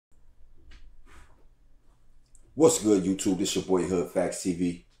What's good, YouTube? This your boy HoodFacts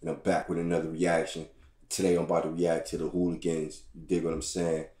TV, and I'm back with another reaction. Today I'm about to react to the Hooligans. You dig what I'm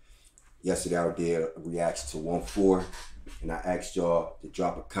saying? Yesterday I did a reaction to 1-4, and I asked y'all to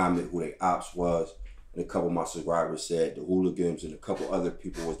drop a comment who they ops was, and a couple of my subscribers said the Hooligans, and a couple other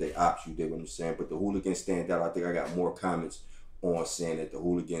people was they ops. You dig what I'm saying? But the Hooligans stand out. I think I got more comments on saying that the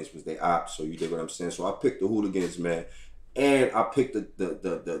Hooligans was they ops. So you dig what I'm saying? So I picked the Hooligans, man, and I picked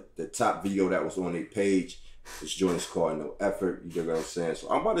the top video that was on their page. This joint is called No Effort. You dig what I'm saying? So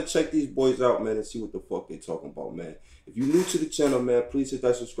I'm about to check these boys out, man, and see what the fuck they talking about, man. If you're new to the channel, man, please hit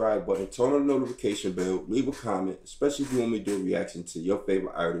that subscribe button, turn on the notification bell, leave a comment, especially if you want me to do a reaction to your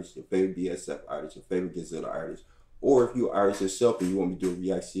favorite artist, your favorite BSF artist, your favorite Gazilla artist, or if you're an artist yourself and you want me to do a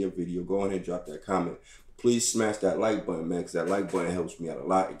reaction to your video, go ahead and drop that comment. Please smash that like button, man, because that like button helps me out a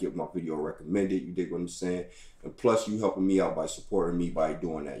lot and get my video recommended. You dig what I'm saying? And plus, you helping me out by supporting me by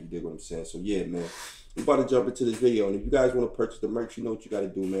doing that. You dig what I'm saying? So yeah, man, we're about to jump into this video. And if you guys want to purchase the merch, you know what you got to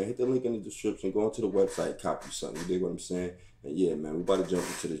do, man. Hit the link in the description. Go onto the website, copy something. You dig what I'm saying? And yeah, man, we're about to jump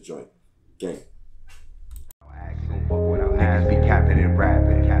into this joint. Gang. Niggas be capping and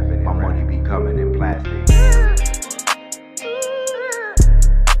rapping. My money be coming in plastic.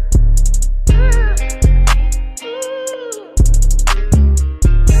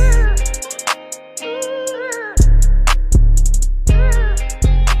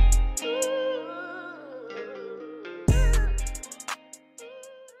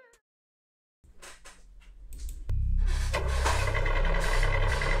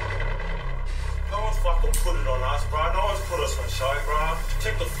 Fucking put it on us, bro. No one's put us on show, bro.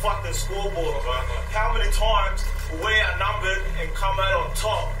 Check the fucking scoreboard, bro. How many times we outnumbered and come out on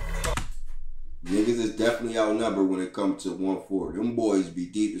top? Niggas is definitely outnumbered when it comes to 1-4. Them boys be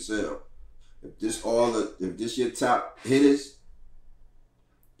deep as hell. If this your top hitters,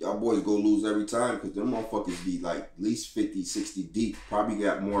 y'all boys go lose every time because them motherfuckers be like at least 50, 60 deep. Probably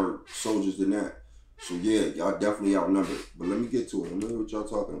got more soldiers than that. So yeah, y'all definitely outnumbered. But let me get to it. Let me hear what y'all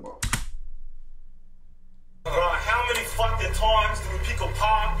talking about. Bruh, how many fucking times do we pick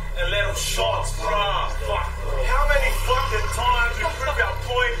apart and let them shots, bruh? Fuck. How many fucking times we prove our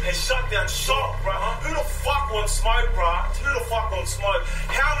point and shut down shot, bruh? Who the fuck wants smoke, bruh? Who the fuck wants smoke?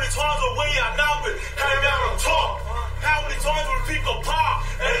 How many times were we outnumbered, came out on top? How many times we pick apart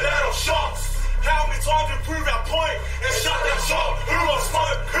and let them shots? How many times we prove our point and shut down shot? Who wants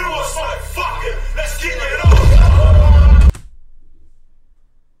smoke? Who wants smoke? Fuck it, let's keep it up.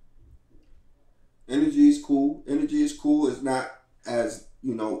 Energy is cool. Energy is cool. It's not as,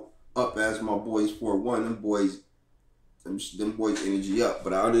 you know, up as my boys 4-1. Them boys energy up.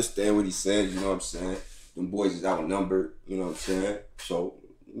 But I understand what he's saying, you know what I'm saying? Them boys is outnumbered, you know what I'm saying? So,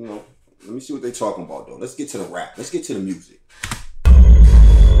 you know, let me see what they talking about, though. Let's get to the rap. Let's get to the music.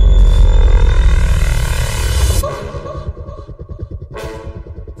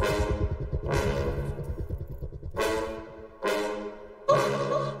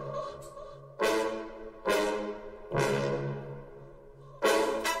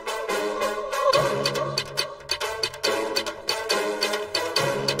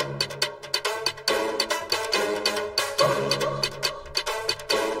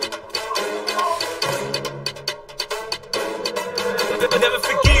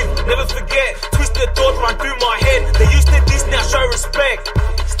 Never forget, twisted thoughts run through my head. They used to diss, now show respect.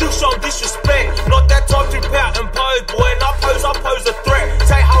 Still show disrespect. Not that time to pout and pose, boy. And I pose a threat.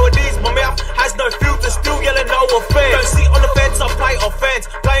 Say how it is, my mouth has no filter. Still yelling no offense. Don't sit on the fence, I play offense.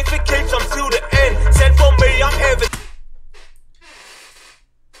 Playing for keeps, I'm still the end. Send for me, I'm heaven.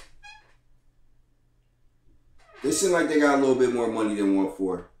 They seem like they got a little bit more money than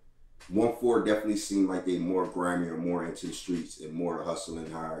 1-4. 1-4 definitely seem like they more grimy or more into the streets and more hustling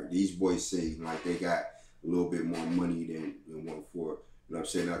hard. These boys seem like they got a little bit more money than 1-4. You know what I'm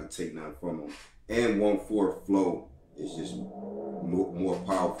saying? Not to take nothing from them. And 1-4 flow is just more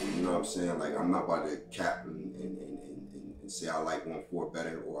powerful. You know what I'm saying? Like, I'm not about to cap and say I like 1-4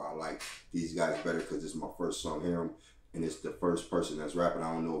 better or I like these guys better because it's my first song hearing them and it's the first person that's rapping.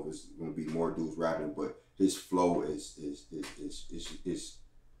 I don't know if it's gonna be more dudes rapping, but his flow is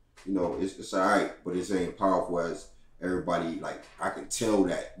you know, it's all right, but it ain't powerful as everybody. Like, I can tell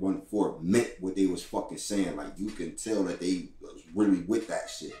that 1-4 meant what they was fucking saying. Like, you can tell that they was really with that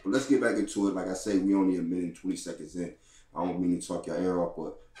shit. But let's get back into it. Like I say, we only a minute and 20 seconds in. I don't mean to talk your ear off,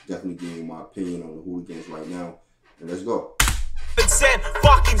 but definitely giving you my opinion on the Hooligans right now. And let's go.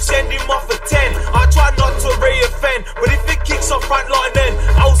 Fucking send him off a 10. I try not to re-offend, but if it kicks off front line, then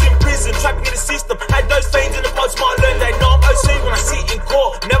I was in prison, trapping in the system. Had those fiends in the post, might learn they know I'm OC when I sit in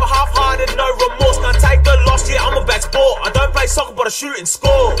court. Never half-hearted, no remorse. Can't take the loss, yeah, I'm a bad sport. I don't play soccer, but I shoot and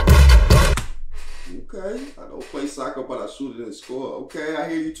score. Okay, I don't play soccer, but I shoot it and score. Okay, I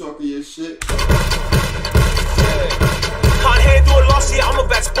hear you talking your shit. Can't handle a loss, yeah, I'm a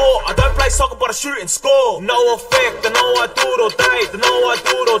bad sport. I don't play soccer, but I shoot and score. No effect, I know I do it all day. I know I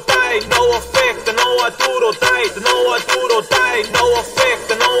do it all day. No effect, I know I do it all day. I know I do it all day. No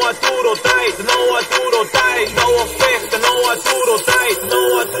effect, I know I do it all day. I know I do it all day. No effect, I know I do it all day. I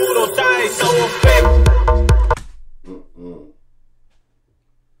know I do it all day. No effect.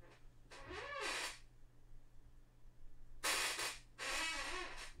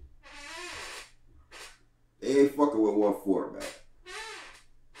 They ain't fucking with 1-4, man.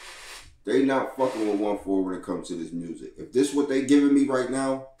 They not fucking with 1-4 when it comes to this music. If this what they giving me right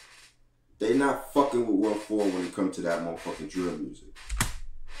now, they not fucking with 1-4 when it comes to that motherfucking drill music.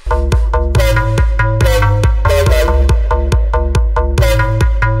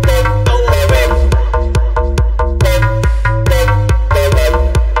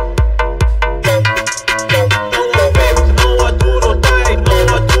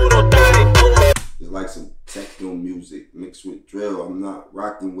 Techno music mixed with drill. I'm not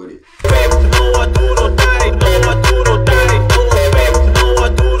rocking with it.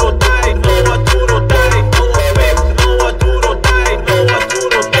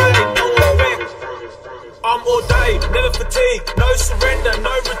 I'm all day, never fatigue, no surrender,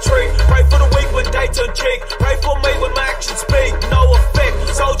 no retreat. Pray for the weak when they turn cheek. Pray for me when my actions speak. No effect,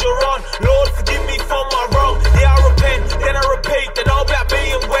 soldier on. Lord, forgive me for my wrong. Yeah, I repent, then I repeat. They know about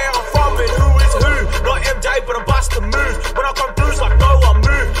me and where I'm from and who is who. Not MJ, but I'm busting moves. When I come through, it's like no one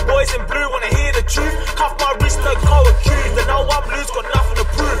move. Boys in blue wanna hear the truth. Cuff my wrist, no co-accused. They know I'm loose, got nothing to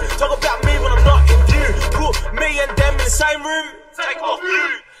prove. Talk about me when I'm not in view. Put me and them in the same room. Take off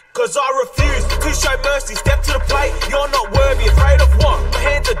you. Cause I refuse to show mercy, step to the plate, you're not worthy, afraid of what? My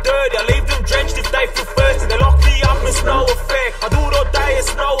hands are dirty, I leave them drenched if they feel thirsty. They lock me up, it's no effect, I do it all day,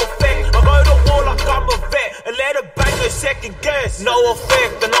 it's no effect. I go to war like I'm a vet, and let it bang, no second guess. No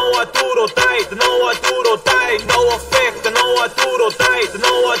effect, I know I do it all day, I know I do it all day. No effect, I know I do it all day, I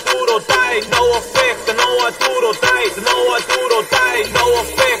know I do it all day. No effect, I know I do it all day, I know I do it all day. No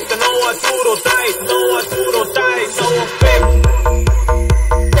effect, I know I do it all day, I know I do it all day. No effect.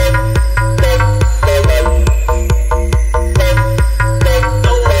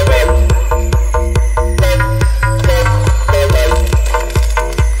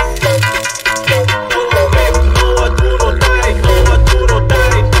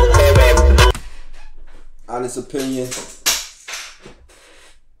 Honest opinion,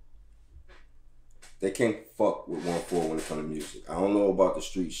 they can't fuck with 1-4 when it comes to music. I don't know about the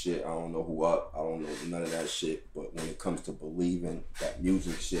street shit. I don't know who up. I don't know none of that shit. But when it comes to believing that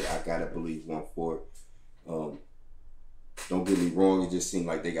music shit, I gotta believe 1-4. Don't get me wrong. It just seemed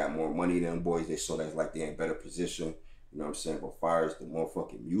like they got more money than them boys. They so that's like they in better position. You know what I'm saying? But far as the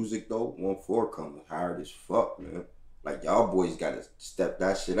motherfucking music though, 1-4 coming hard as fuck, man. Like, y'all boys gotta step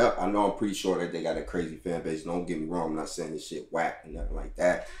that shit up. I know I'm pretty sure that they got a crazy fan base. Don't get me wrong. I'm not saying this shit whack and nothing like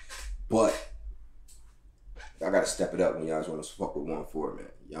that. But y'all gotta step it up when y'all want to fuck with 1-4, man.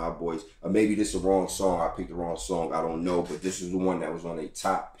 Y'all boys, or maybe this is the wrong song. I picked the wrong song. I don't know. But this is the one that was on a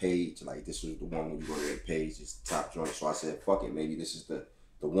top page. Like, this was the one when you go to that page, it's the top joint. So I said, fuck it. Maybe this is the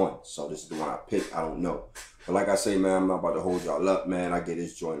one. So this is the one I picked. I don't know. But like I say, man, I'm not about to hold y'all up, man. I get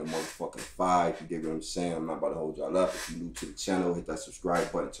this joint a motherfucking 5. You dig what I'm saying? I'm not about to hold y'all up. If you're new to the channel, hit that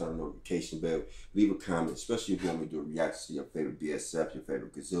subscribe button, turn the notification bell, leave a comment, especially if you want me to do a reaction to your favorite BSF, your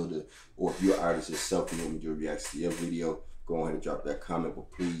favorite Gazilda, or if you're an artist yourself and you want me to do a reaction to your video, go ahead and drop that comment.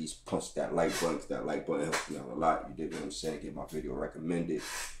 But please punch that like button, because that like button helps me out a lot. You dig what I'm saying? Get my video recommended.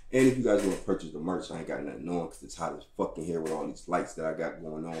 And if you guys want to purchase the merch, I ain't got nothing on because it's hot as fucking here with all these lights that I got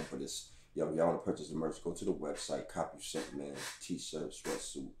going on for this. Yo, if y'all want to purchase the merch, go to the website, copy something, man. T-shirt,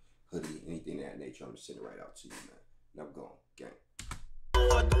 sweatsuit, hoodie, anything of that nature. I'm going to send it right out to you, man. And I'm gone. Gang.